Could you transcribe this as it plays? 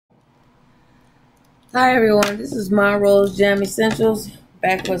Hi everyone, this is My Rose Jam Essentials,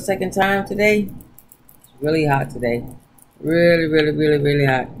 back for a second time today. It's really hot today. Really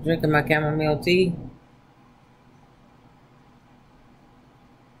hot. Drinking my chamomile tea.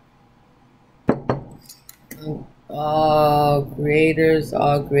 All creators, to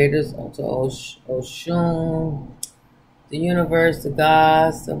Oshun, the universe, the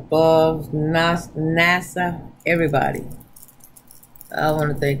gods, above, NASA, everybody. I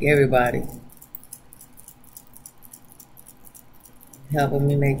want to thank everybody helping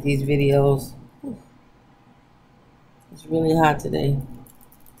me make these videos. It's really hot today.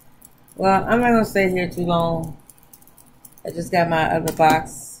 Well, I'm not going to stay here too long. I just got my other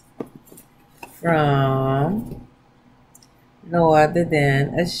box from no other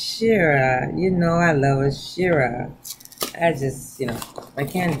than Ashira. You know I love Ashira. I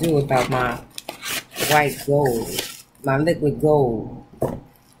can't do without my white gold, my liquid gold.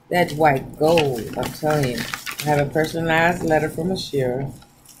 That white gold, I'm telling you. I have a personalized letter from Ashira,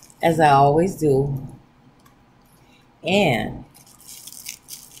 as I always do. And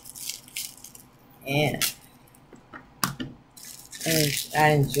I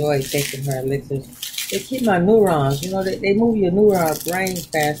enjoy taking her elixirs. They keep my neurons, they move your neuron brain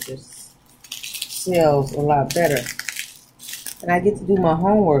faster, cells a lot better. And I get to do my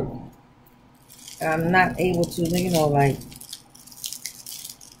homework. And I'm not able to, like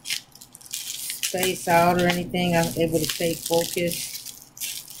space out or anything. I'm able to stay focused.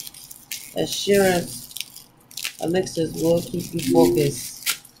 Ashira's elixirs will keep you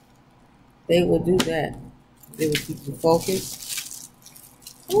focused. They will do that. They will keep you focused.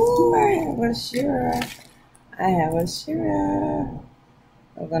 Ooh, I have Ashira.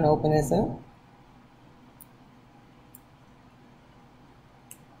 I'm going to open this up.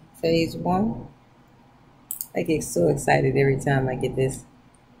 Phase 1. I get so excited every time I get this.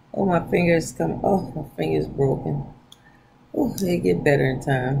 Oh, my fingers broken. Oh, they get better in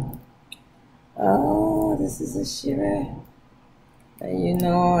time. Oh, this is Ashira. And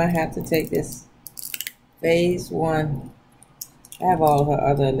I have to take this. Phase 1. I have all her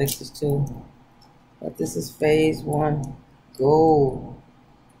other elixirs too. But this is phase 1. Gold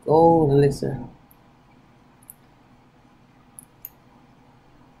elixir.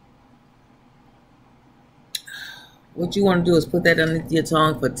 What you want to do is put that underneath your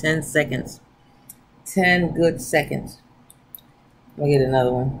tongue for 10 seconds. 10 good seconds. I'll get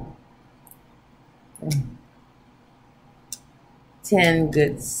another one. 10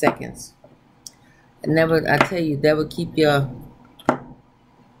 good seconds. I tell you, that will keep your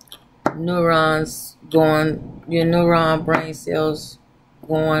neurons going, your neuron brain cells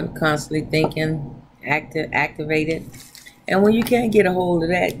going, constantly thinking, activated. And when you can't get a hold of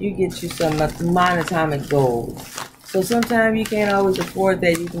that, you get you some monatomic gold. So sometimes you can't always afford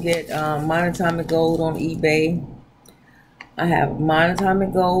that. You can get monatomic gold on eBay. I have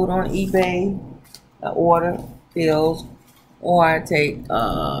monatomic gold on eBay. I order pills, or I take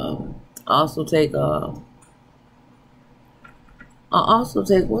also take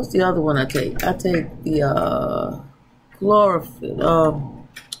what's the other one I take? I take the chlorophyll.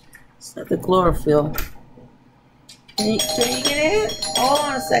 It's not the chlorophyll. Can you get it? Hold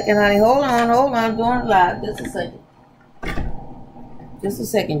on a second, honey. Hold on. Doing it live. Just a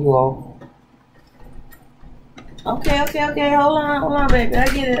second, you all. Okay. Hold on, baby. I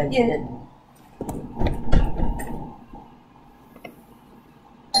get it.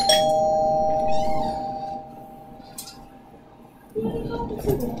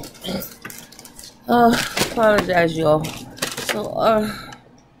 Apologize, y'all. So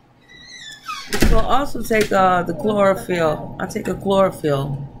also take the chlorophyll. I take a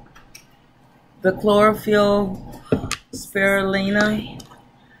chlorophyll. The chlorophyll, spirulina,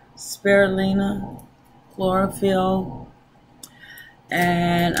 chlorophyll,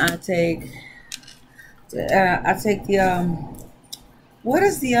 and I take the what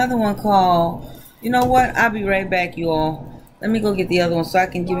is the other one called? You know what? I'll be right back, you all. Let me go get the other one so I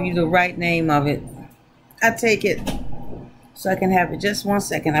can give you the right name of it. I take it so I can have it. Just 1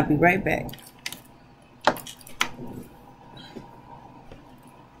 second. I'll be right back.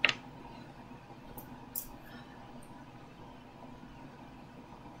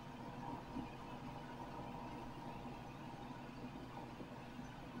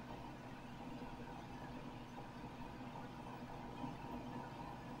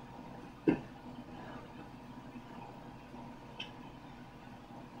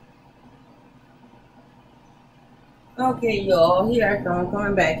 Okay, y'all, here I come. I'm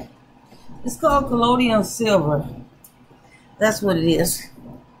coming back. It's called colloidal silver. That's what it is.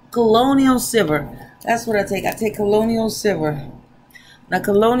 Colloidal silver. That's what I take. I take colloidal silver. Now,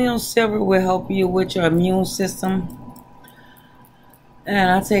 colloidal silver will help you with your immune system.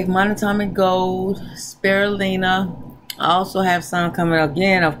 And I take monatomic gold, spirulina. I also have some coming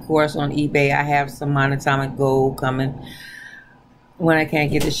again, of course, on eBay. I have some monatomic gold coming when I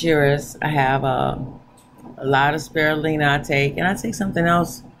can't get the shearers. I have a lot of spirulina I take, and I take something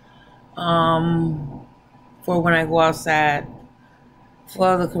else for when I go outside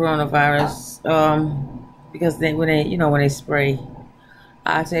for the coronavirus, because when they spray,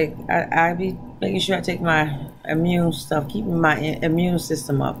 I be making sure I take my immune stuff, keeping my immune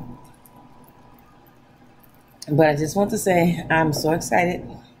system up. But I just want to say I'm so excited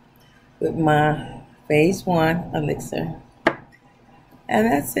with my phase 1 elixir. And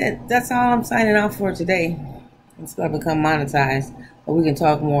that's it. That's all I'm signing off for today. It's going to become monetized, but we can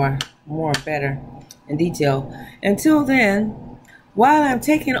talk more better in detail. Until then, while I'm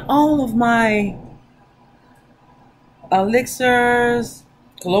taking all of my elixirs,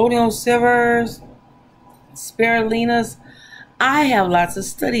 colloidal silvers, spirulinas, I have lots of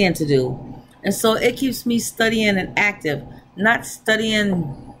studying to do. And so it keeps me studying and active, not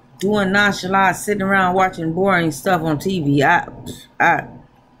studying, doing nonchalant, sitting around watching boring stuff on TV. I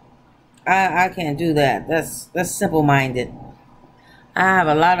can't do that. That's simple-minded. I have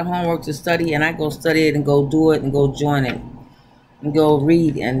a lot of homework to study, and I go study it and go do it and go join it and go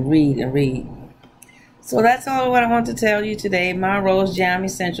read and read and read. So that's all what I want to tell you today. My Rose Jam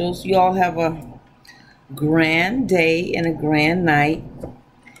Essentials. You all have a grand day and a grand night,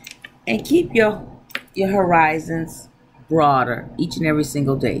 and keep your horizons broader each and every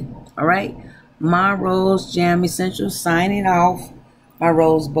single day. All right, My Rose Jam Essentials signing off. My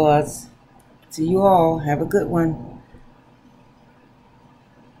rosebuds. To you all, have a good one.